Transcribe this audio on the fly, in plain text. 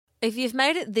If you've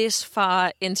made it this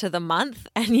far into the month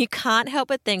and you can't help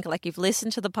but think, like you've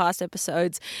listened to the past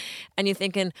episodes and you're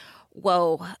thinking,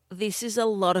 whoa, this is a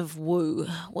lot of woo.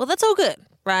 Well, that's all good,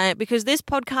 right? Because this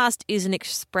podcast is an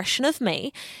expression of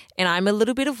me and I'm a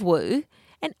little bit of woo.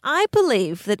 And I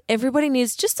believe that everybody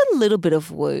needs just a little bit of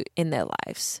woo in their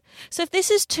lives. So if this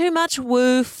is too much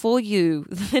woo for you,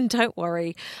 then don't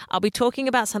worry. I'll be talking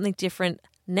about something different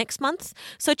next month.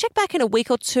 So check back in a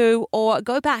week or two or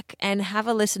go back and have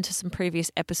a listen to some previous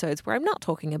episodes where I'm not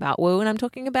talking about woo and I'm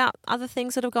talking about other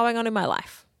things that are going on in my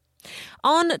life.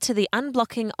 On to the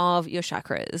unblocking of your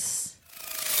chakras.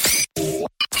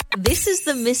 This is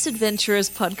the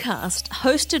Misadventurers podcast,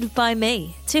 hosted by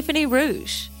me, Tiffany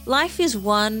Rouge. Life is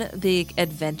one big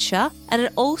adventure, and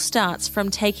it all starts from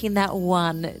taking that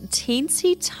one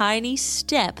teensy tiny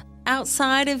step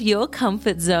outside of your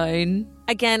comfort zone.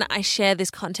 Again, I share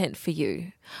this content for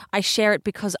you. I share it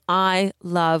because I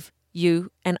love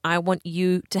you and I want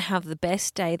you to have the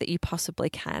best day that you possibly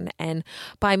can. And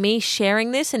by me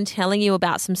sharing this and telling you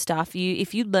about some stuff,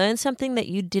 if you learn something that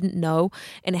you didn't know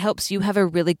and it helps you have a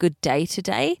really good day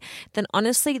today, then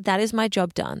honestly, that is my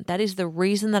job done. That is the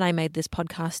reason that I made this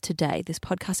podcast today. This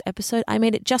podcast episode, I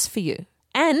made it just for you.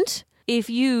 And if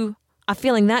you are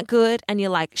feeling that good and you're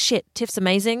like, shit, Tiff's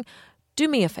amazing, do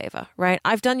me a favor, right?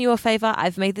 I've done you a favor.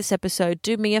 I've made this episode.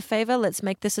 Do me a favor. Let's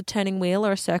make this a turning wheel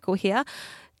or a circle here.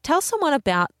 Tell someone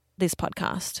about this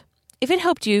podcast. If it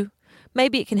helped you,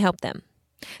 maybe it can help them.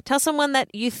 Tell someone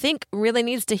that you think really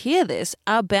needs to hear this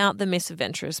about the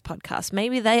Misadventurers podcast.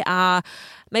 Maybe they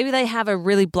have a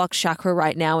really blocked chakra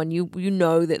right now and you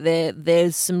know that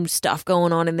there's some stuff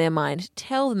going on in their mind.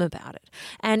 Tell them about it.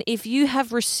 And if you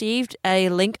have received a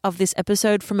link of this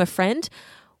episode from a friend,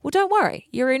 well, don't worry.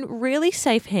 You're in really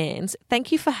safe hands.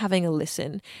 Thank you for having a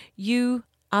listen. You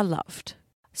are loved.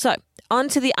 So, on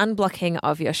to the unblocking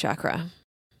of your chakra.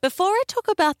 Before I talk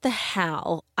about the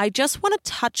how, I just want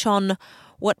to touch on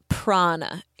what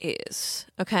prana is,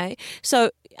 okay? So,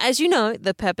 as you know,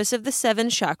 the purpose of the 7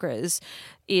 chakras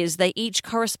is they each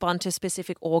correspond to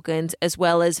specific organs as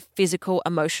well as physical,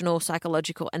 emotional,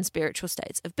 psychological, and spiritual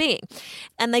states of being.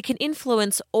 And they can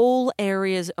influence all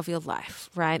areas of your life,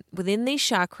 right? Within these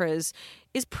chakras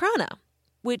is prana,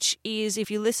 which is, if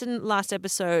you listen last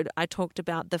episode, I talked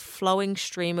about the flowing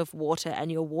stream of water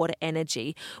and your water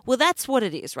energy. Well, that's what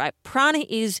it is, right? Prana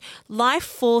is life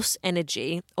force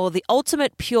energy or the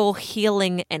ultimate pure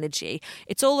healing energy.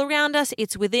 It's all around us.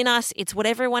 It's within us. It's what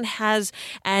everyone has,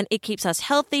 and it keeps us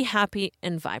healthy, happy,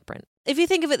 and vibrant. If you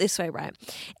think of it this way, right?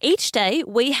 Each day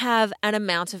we have an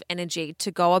amount of energy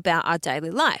to go about our daily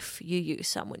life. You use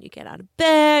some when you get out of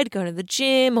bed, going to the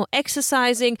gym or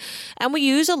exercising, and we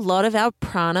use a lot of our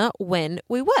prana when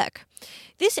we work.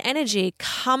 This energy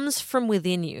comes from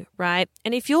within you, right?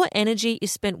 And if your energy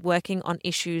is spent working on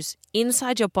issues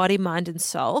inside your body, mind, and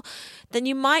soul, then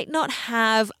you might not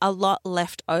have a lot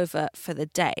left over for the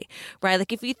day, right?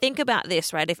 Like if you think about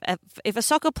this, right? If a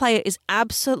soccer player is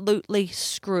absolutely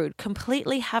screwed,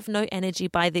 completely have no energy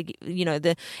by the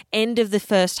end of the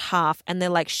first half, and they're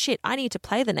like, shit, I need to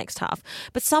play the next half.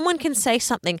 But someone can say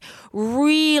something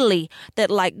really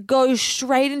that like goes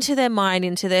straight into their mind,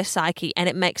 into their psyche, and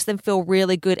it makes them feel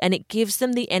really good and it gives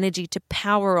them the energy to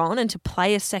power on and to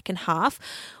play a second half.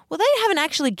 Well, they haven't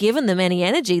actually given them any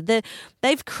energy.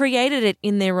 They've created it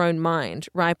in their own mind,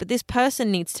 right? But this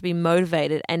person needs to be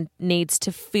motivated and needs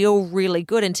to feel really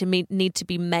good and need to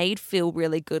be made feel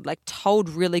really good, like told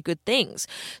really good things.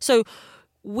 So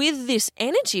with this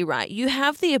energy, right, you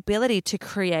have the ability to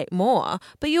create more,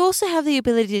 but you also have the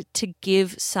ability to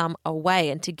give some away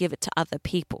and to give it to other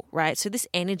people, right? So this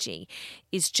energy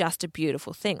is just a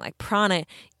beautiful thing. Like prana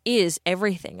is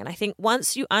everything. And I think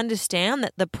once you understand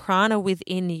that the prana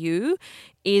within you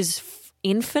is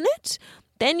infinite,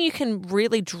 then you can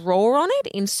really draw on it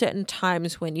in certain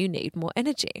times when you need more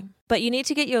energy. But you need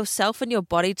to get yourself and your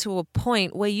body to a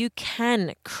point where you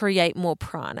can create more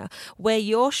prana, where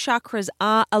your chakras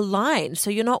are aligned.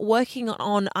 So you're not working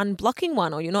on unblocking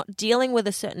one, or you're not dealing with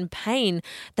a certain pain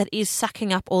that is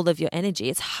sucking up all of your energy.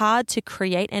 It's hard to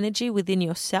create energy within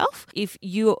yourself if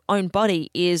your own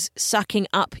body is sucking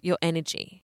up your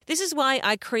energy. This is why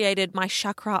I created my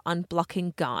chakra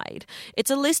unblocking guide. It's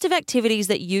a list of activities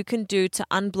that you can do to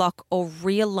unblock or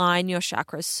realign your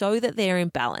chakras so that they're in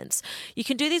balance. You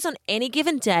can do these on any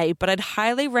given day, but I'd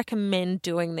highly recommend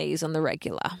doing these on the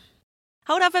regular.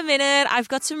 Hold up a minute. I've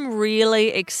got some really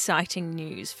exciting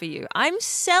news for you. I'm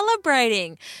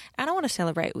celebrating, and I want to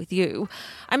celebrate with you.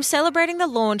 I'm celebrating the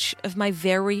launch of my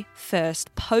very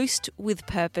first Post with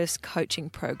Purpose coaching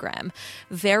program.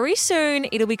 Very soon,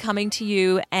 it'll be coming to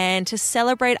you, and to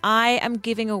celebrate, I'm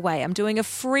doing a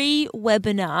free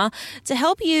webinar to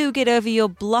help you get over your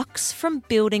blocks from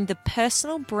building the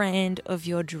personal brand of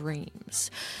your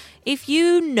dreams. If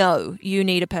you know you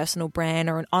need a personal brand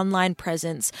or an online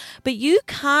presence, but you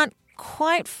can't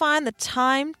quite find the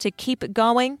time to keep it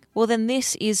going, well, then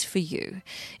this is for you.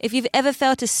 If you've ever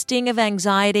felt a sting of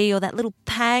anxiety or that little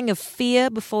pang of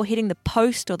fear before hitting the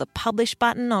post or the publish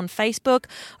button on Facebook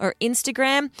or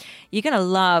Instagram, you're going to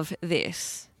love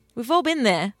this. We've all been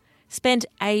there. Spent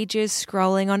ages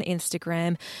scrolling on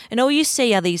Instagram, and all you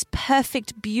see are these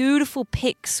perfect, beautiful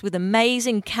pics with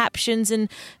amazing captions, and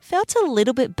felt a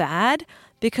little bit bad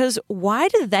because why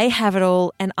do they have it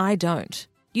all and I don't?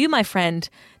 You, my friend,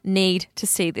 need to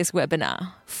see this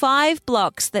webinar. 5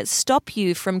 blocks that stop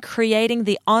you from creating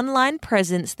the online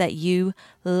presence that you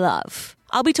love.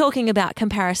 I'll be talking about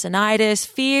comparisonitis,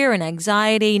 fear and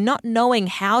anxiety, not knowing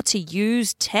how to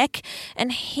use tech,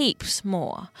 and heaps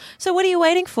more. So what are you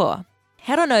waiting for?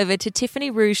 Head on over to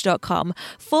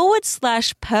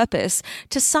tiffanyrouge.com/purpose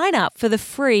to sign up for the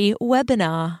free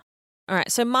webinar. All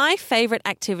right, so my favorite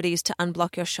activities to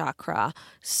unblock your chakra,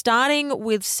 starting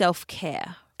with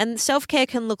self-care. And self-care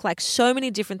can look like so many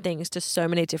different things to so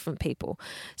many different people.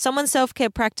 Someone's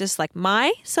self-care practice, like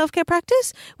my self-care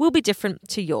practice, will be different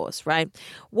to yours, right?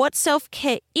 What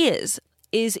self-care is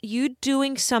you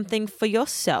doing something for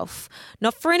yourself,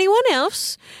 not for anyone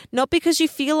else, not because you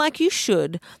feel like you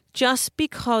should, just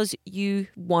because you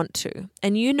want to.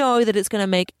 And you know that it's going to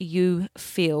make you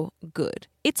feel good.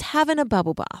 It's having a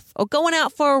bubble bath or going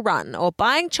out for a run or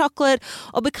buying chocolate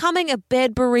or becoming a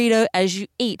bed burrito as you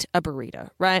eat a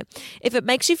burrito, right? If it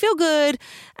makes you feel good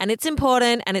and it's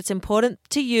important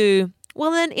to you,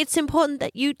 well, then it's important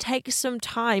that you take some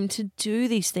time to do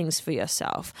these things for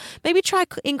yourself. Maybe try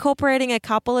incorporating a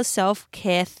couple of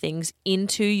self-care things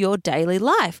into your daily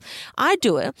life. I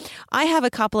do it. I have a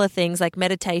couple of things like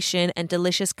meditation and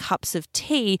delicious cups of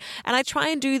tea, and I try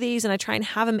and do these and I try and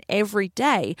have them every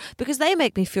day because they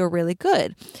make me feel really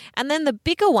good. And then the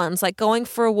bigger ones, like going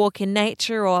for a walk in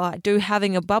nature or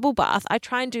having a bubble bath, I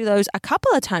try and do those a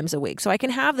couple of times a week so I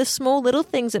can have the small little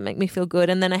things that make me feel good,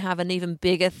 and then I have an even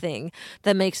bigger thing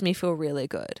that makes me feel really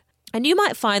good. And you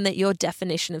might find that your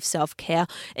definition of self-care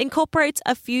incorporates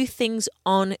a few things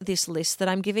on this list that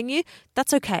I'm giving you.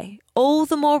 That's okay. All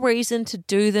the more reason to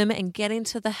do them and get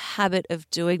into the habit of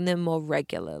doing them more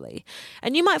regularly.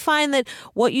 And you might find that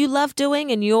what you love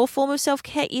doing and your form of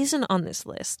self-care isn't on this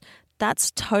list. That's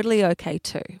totally okay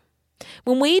too.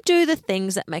 When we do the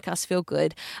things that make us feel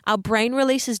good, our brain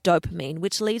releases dopamine,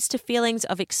 which leads to feelings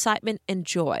of excitement and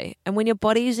joy. And when your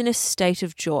body is in a state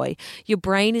of joy, your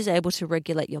brain is able to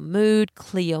regulate your mood,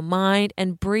 clear your mind,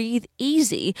 and breathe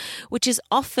easy, which is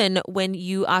often when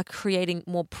you are creating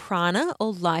more prana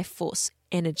or life force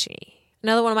energy.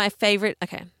 Another one of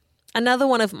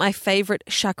my favorite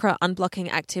chakra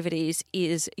unblocking activities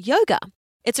is yoga.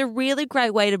 It's a really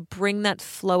great way to bring that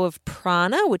flow of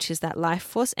prana, which is that life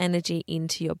force energy,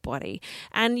 into your body.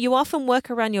 And you often work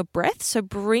around your breath, so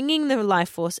bringing the life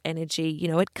force energy,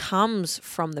 it comes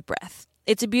from the breath.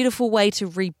 It's a beautiful way to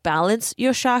rebalance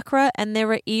your chakra, and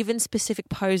there are even specific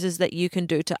poses that you can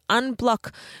do to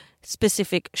unblock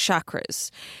specific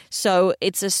chakras. So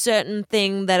it's a certain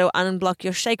thing that will unblock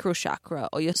your sacral chakra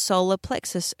or your solar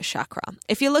plexus chakra.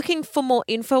 If you're looking for more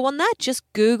info on that, just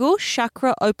Google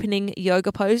chakra opening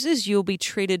yoga poses. You'll be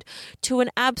treated to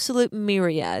an absolute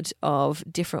myriad of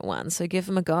different ones. So give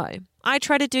them a go. I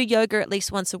try to do yoga at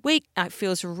least once a week. It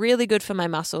feels really good for my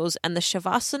muscles. And the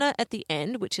shavasana at the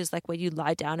end, which is like where you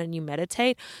lie down and you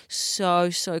meditate,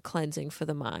 so cleansing for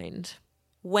the mind.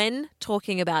 When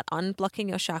talking about unblocking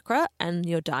your chakra and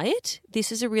your diet,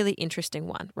 this is a really interesting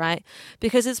one, right?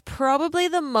 Because it's probably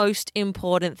the most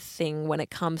important thing when it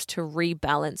comes to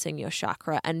rebalancing your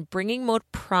chakra and bringing more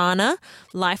prana,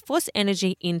 life force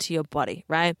energy into your body,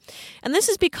 right? And this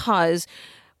is because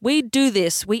we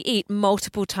eat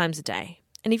multiple times a day.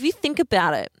 And if you think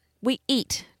about it, we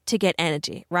eat to get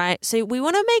energy, right? So we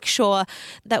want to make sure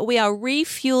that we are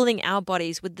refueling our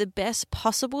bodies with the best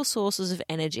possible sources of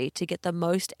energy to get the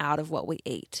most out of what we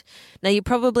eat. Now, you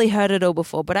probably heard it all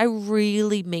before, but I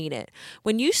really mean it.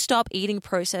 When you stop eating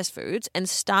processed foods and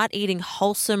start eating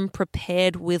wholesome,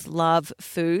 prepared with love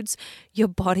foods, your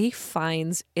body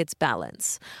finds its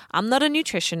balance. I'm not a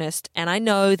nutritionist, and I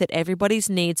know that everybody's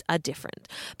needs are different.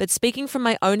 But speaking from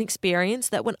my own experience,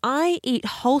 that when I eat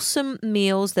wholesome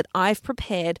meals that I've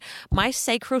prepared, my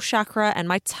sacral chakra and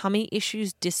my tummy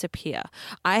issues disappear.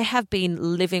 I have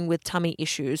been living with tummy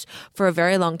issues for a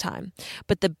very long time.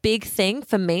 But the big thing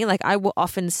for me, like I will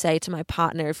often say to my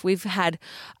partner, if we've had,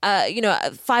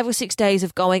 5 or 6 days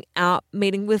of going out,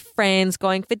 meeting with friends,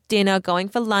 going for dinner, going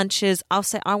for lunches, I'll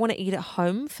say I want to eat at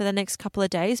home for the next couple of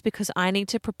days because I need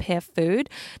to prepare food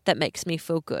that makes me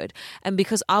feel good. And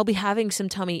because I'll be having some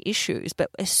tummy issues. But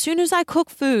as soon as I cook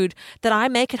food that I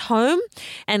make at home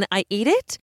and I eat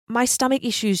it, my stomach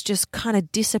issues just kind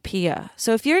of disappear.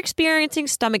 So if you're experiencing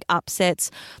stomach upsets,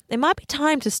 it might be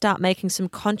time to start making some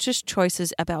conscious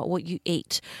choices about what you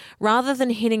eat. Rather than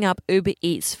hitting up Uber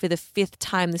Eats for the 5th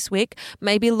time this week,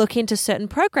 maybe look into certain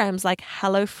programs like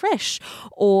HelloFresh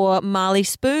or Marley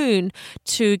Spoon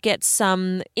to get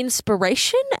some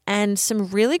inspiration and some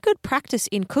really good practice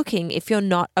in cooking if you're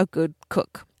not a good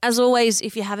cook. As always,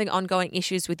 if you're having ongoing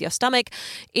issues with your stomach,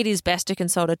 it is best to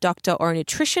consult a doctor or a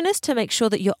nutritionist to make sure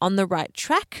that you're on the right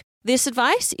track. This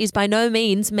advice is by no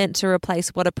means meant to replace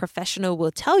what a professional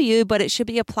will tell you, but it should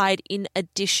be applied in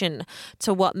addition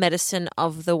to what medicine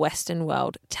of the Western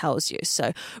world tells you.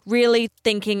 So really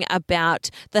thinking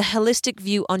about the holistic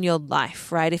view on your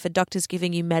life, right? If a doctor's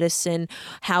giving you medicine,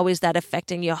 how is that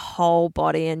affecting your whole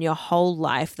body and your whole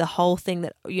life, the whole thing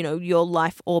that, your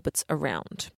life orbits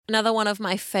around? Another one of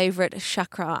my favorite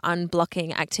chakra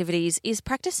unblocking activities is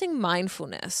practicing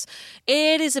mindfulness.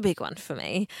 It is a big one for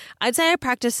me. I'd say I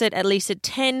practice it at least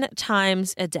 10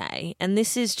 times a day. And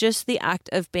this is just the act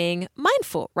of being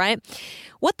mindful, right?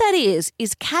 What that is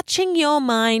catching your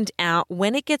mind out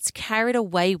when it gets carried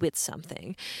away with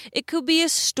something. It could be a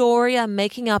story I'm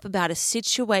making up about a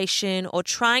situation or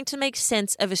trying to make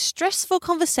sense of a stressful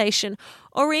conversation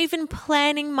or even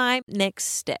planning my next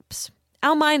steps.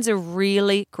 Our minds are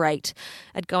really great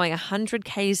at going 100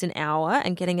 k's an hour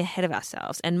and getting ahead of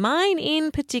ourselves. And mine in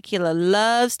particular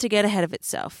loves to get ahead of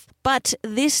itself. But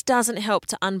this doesn't help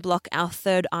to unblock our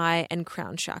third eye and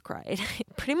crown chakra. It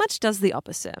pretty much does the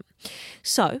opposite.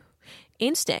 So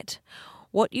instead,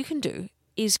 what you can do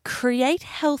is create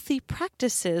healthy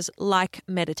practices like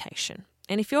meditation.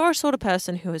 And if you're a sort of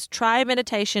person who has tried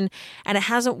meditation and it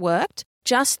hasn't worked,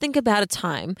 just think about a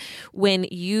time when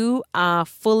you are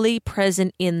fully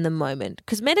present in the moment,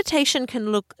 because meditation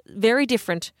can look very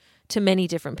different to many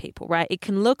different people, right? It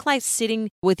can look like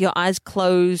sitting with your eyes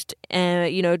closed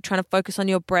and, trying to focus on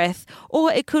your breath,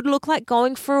 or it could look like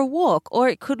going for a walk, or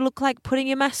it could look like putting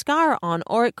your mascara on,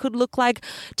 or it could look like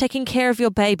taking care of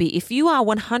your baby. If you are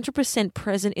 100%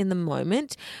 present in the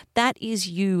moment, that is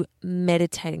you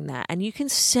meditating that, and you can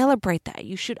celebrate that.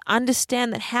 You should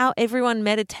understand that how everyone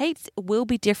meditates will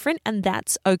be different, and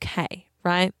that's okay,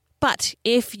 right? But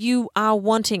if you are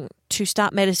wanting to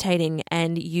start meditating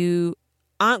and you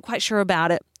aren't quite sure about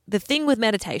it, the thing with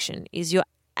meditation is you're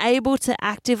able to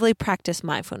actively practice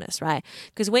mindfulness, right?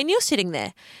 Because when you're sitting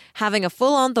there having a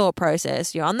full-on thought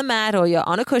process, you're on the mat or you're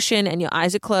on a cushion and your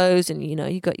eyes are closed and,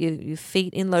 you got your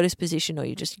feet in lotus position or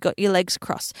you just got your legs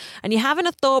crossed and you're having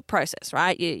a thought process,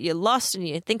 right? You're lost and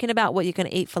you're thinking about what you're going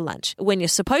to eat for lunch. When you're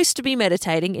supposed to be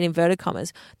meditating, in inverted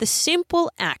commas, the simple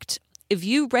act of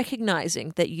you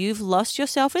recognizing that you've lost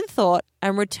yourself in thought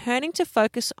and returning to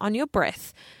focus on your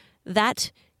breath,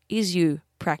 that is you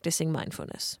practicing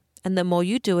mindfulness. And the more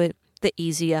you do it, the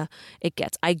easier it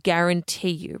gets. I guarantee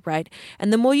you, right?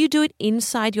 And the more you do it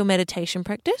inside your meditation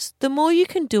practice, the more you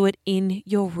can do it in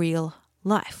your real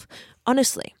life.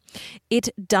 Honestly, it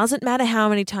doesn't matter how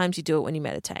many times you do it when you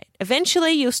meditate.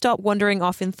 Eventually, you'll stop wandering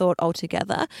off in thought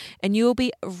altogether, and you will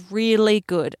be really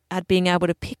good at being able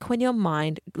to pick when your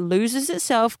mind loses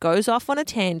itself, goes off on a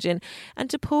tangent, and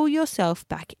to pull yourself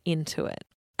back into it.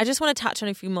 I just want to touch on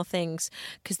a few more things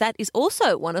because that is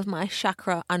also one of my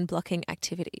chakra unblocking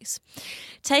activities.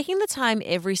 Taking the time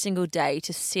every single day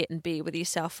to sit and be with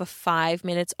yourself for 5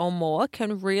 minutes or more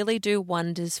can really do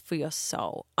wonders for your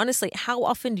soul. Honestly, how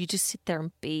often do you just sit there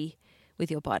and be with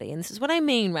your body? And this is what I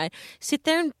mean, right? Sit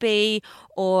there and be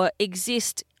or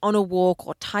exist on a walk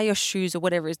or tie your shoes or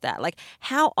whatever is that. Like,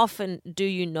 how often do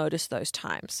you notice those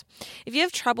times? If you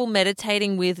have trouble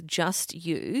meditating with just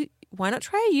you, why not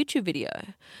try a YouTube video?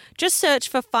 Just search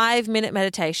for 5-minute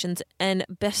meditations, and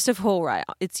best of all, right,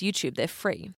 it's YouTube, they're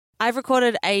free. I've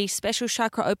recorded a special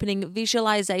chakra opening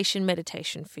visualization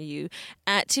meditation for you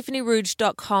at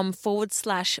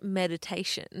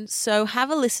tiffanyrouge.com/meditation. So have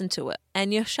a listen to it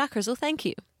and your chakras will thank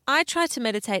you. I try to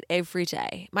meditate every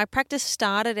day. My practice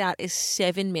started out as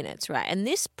 7 minutes, right? And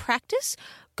this practice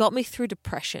got me through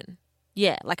depression.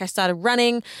 Yeah, like I started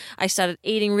running, I started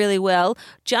eating really well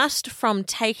just from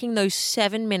taking those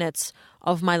 7 minutes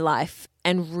of my life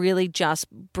and really just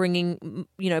bringing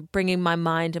my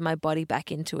mind and my body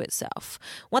back into itself.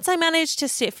 Once I managed to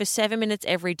sit for 7 minutes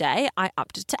every day, I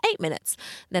upped it to 8 minutes.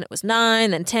 Then it was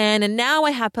 9, then 10, and now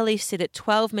I happily sit at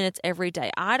 12 minutes every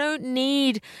day. I don't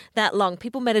need that long.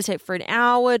 People meditate for an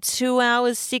hour, 2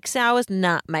 hours, 6 hours.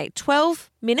 Nah, mate,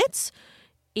 12 minutes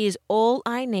is all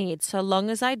I need so long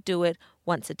as I do it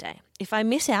once a day. If I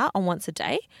miss out on once a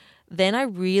day, then I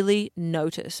really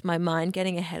notice my mind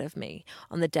getting ahead of me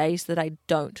on the days that I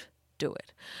don't do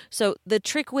it. So the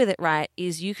trick with it, right,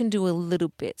 is you can do a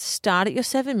little bit. Start at your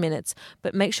 7 minutes,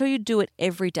 but make sure you do it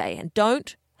every day. And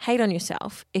don't hate on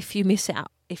yourself if you miss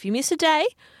out. If you miss a day,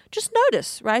 just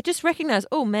notice, right? Just recognize,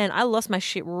 oh man, I lost my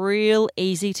shit real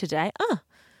easy today. I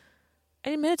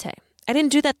didn't meditate. I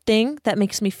didn't do that thing that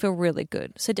makes me feel really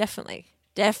good. So definitely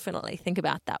think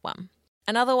about that one.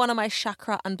 Another one of my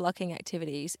chakra unblocking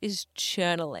activities is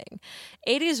journaling.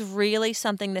 It is really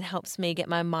something that helps me get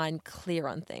my mind clear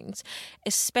on things,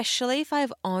 especially if I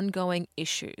have ongoing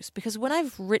issues. Because when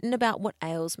I've written about what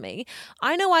ails me,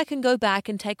 I know I can go back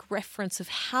and take reference of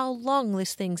how long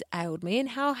this thing's ailed me and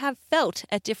how I have felt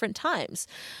at different times.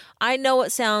 I know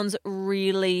it sounds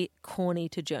really corny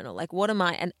to journal. Like, what am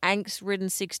I, an angst-ridden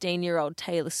 16-year-old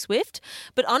Taylor Swift?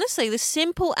 But honestly, the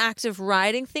simple act of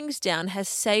writing things down has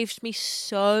saved me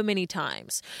so many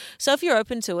times. So if you're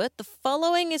open to it, the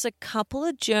following is a couple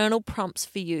of journal prompts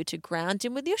for you to ground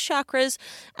in with your chakras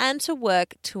and to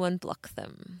work to unblock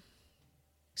them.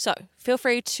 So feel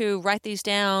free to write these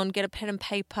down, get a pen and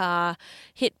paper,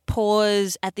 hit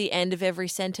pause at the end of every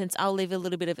sentence. I'll leave a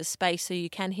little bit of a space so you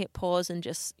can hit pause and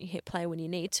just hit play when you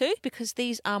need to, because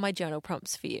these are my journal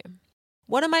prompts for you.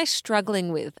 What am I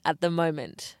struggling with at the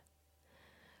moment?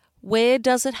 Where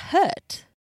does it hurt?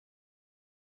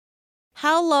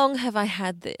 How long have I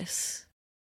had this?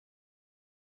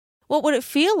 What would it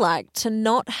feel like to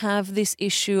not have this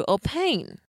issue or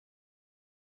pain?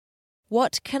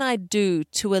 What can I do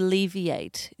to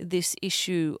alleviate this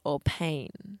issue or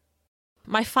pain?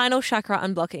 My final chakra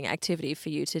unblocking activity for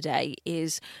you today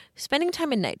is spending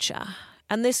time in nature.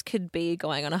 And this could be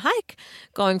going on a hike,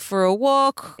 going for a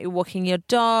walk, walking your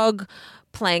dog,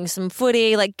 playing some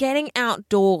footy, like getting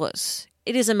outdoors.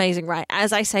 It is amazing, right?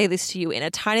 As I say this to you, in a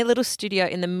tiny little studio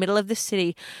in the middle of the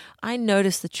city, I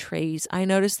notice the trees, I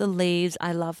notice the leaves,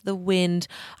 I love the wind.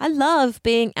 I love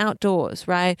being outdoors,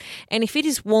 right? And if it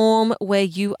is warm where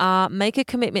you are, make a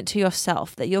commitment to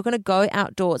yourself that you're going to go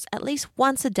outdoors at least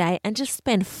once a day and just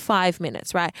spend 5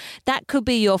 minutes, right? That could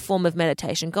be your form of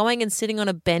meditation, going and sitting on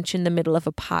a bench in the middle of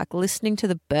a park, listening to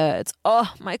the birds.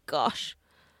 Oh my gosh.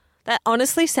 That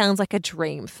honestly sounds like a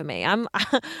dream for me. I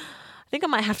think I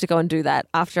might have to go and do that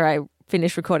after I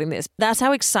finish recording this. That's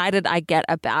how excited I get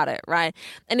about it, right?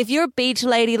 And if you're a beach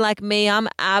lady like me, I'm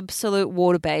absolute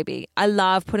water baby. I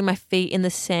love putting my feet in the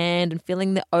sand and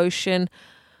feeling the ocean.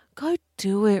 Go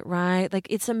do it, right? Like,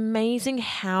 it's amazing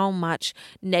how much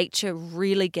nature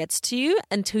really gets to you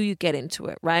until you get into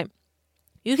it, right?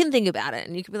 You can think about it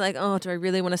and you can be like, oh, do I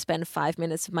really want to spend 5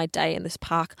 minutes of my day in this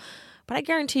park? But I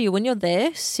guarantee you, when you're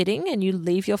there sitting and you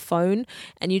leave your phone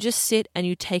and you just sit and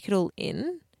you take it all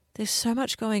in, there's so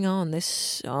much going on. There's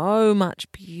so much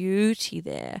beauty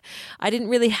there. I didn't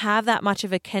really have that much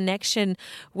of a connection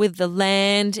with the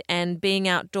land and being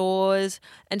outdoors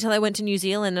until I went to New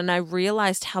Zealand, and I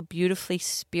realized how beautifully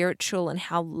spiritual and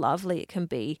how lovely it can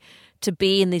be to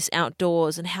be in this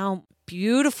outdoors and how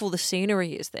beautiful the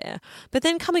scenery is there. But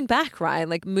then coming back, right,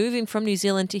 like moving from New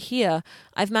Zealand to here,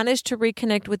 I've managed to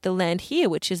reconnect with the land here,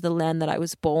 which is the land that I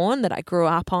was born, that I grew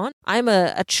up on. I'm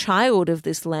a child of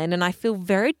this land, and I feel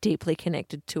very deeply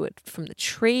connected to it, from the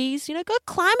trees. You know, go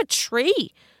climb a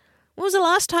tree. When was the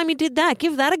last time you did that?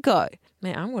 Give that a go.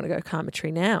 Man, I'm going to go climb a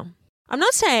tree now. I'm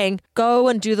not saying go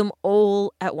and do them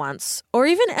all at once or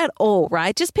even at all,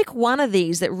 right? Just pick one of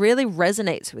these that really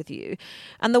resonates with you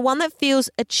and the one that feels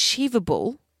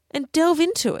achievable, and delve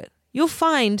into it. You'll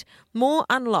find more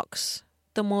unlocks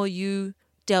the more you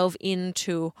delve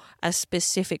into a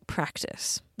specific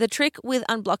practice. The trick with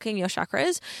unblocking your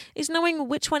chakras is knowing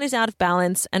which one is out of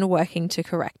balance and working to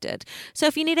correct it. So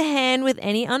if you need a hand with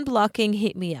any unblocking,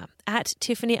 hit me up at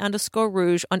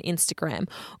Tiffany_Rouge on Instagram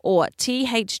or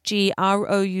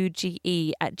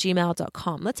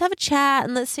THGROUGE@gmail.com. Let's have a chat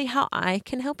and let's see how I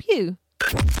can help you.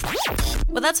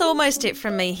 Well, that's almost it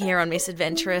from me here on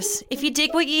Misadventurous. If you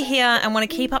dig what you hear and want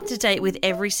to keep up to date with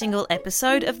every single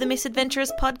episode of the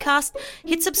Misadventurous podcast,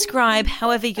 hit subscribe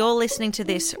however you're listening to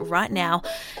this right now.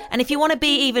 And if you want to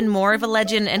be even more of a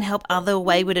legend and help other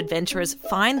wayward adventurers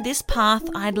find this path,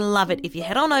 I'd love it if you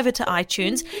head on over to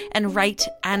iTunes and rate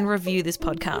and review this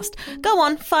podcast. Go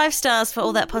on, 5 stars for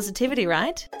all that positivity,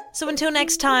 right? So until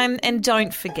next time, and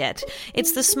don't forget,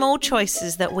 it's the small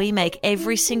choices that we make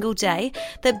every single day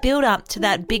that build up to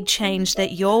that big change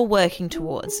that you're working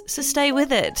towards. So stay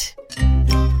with it.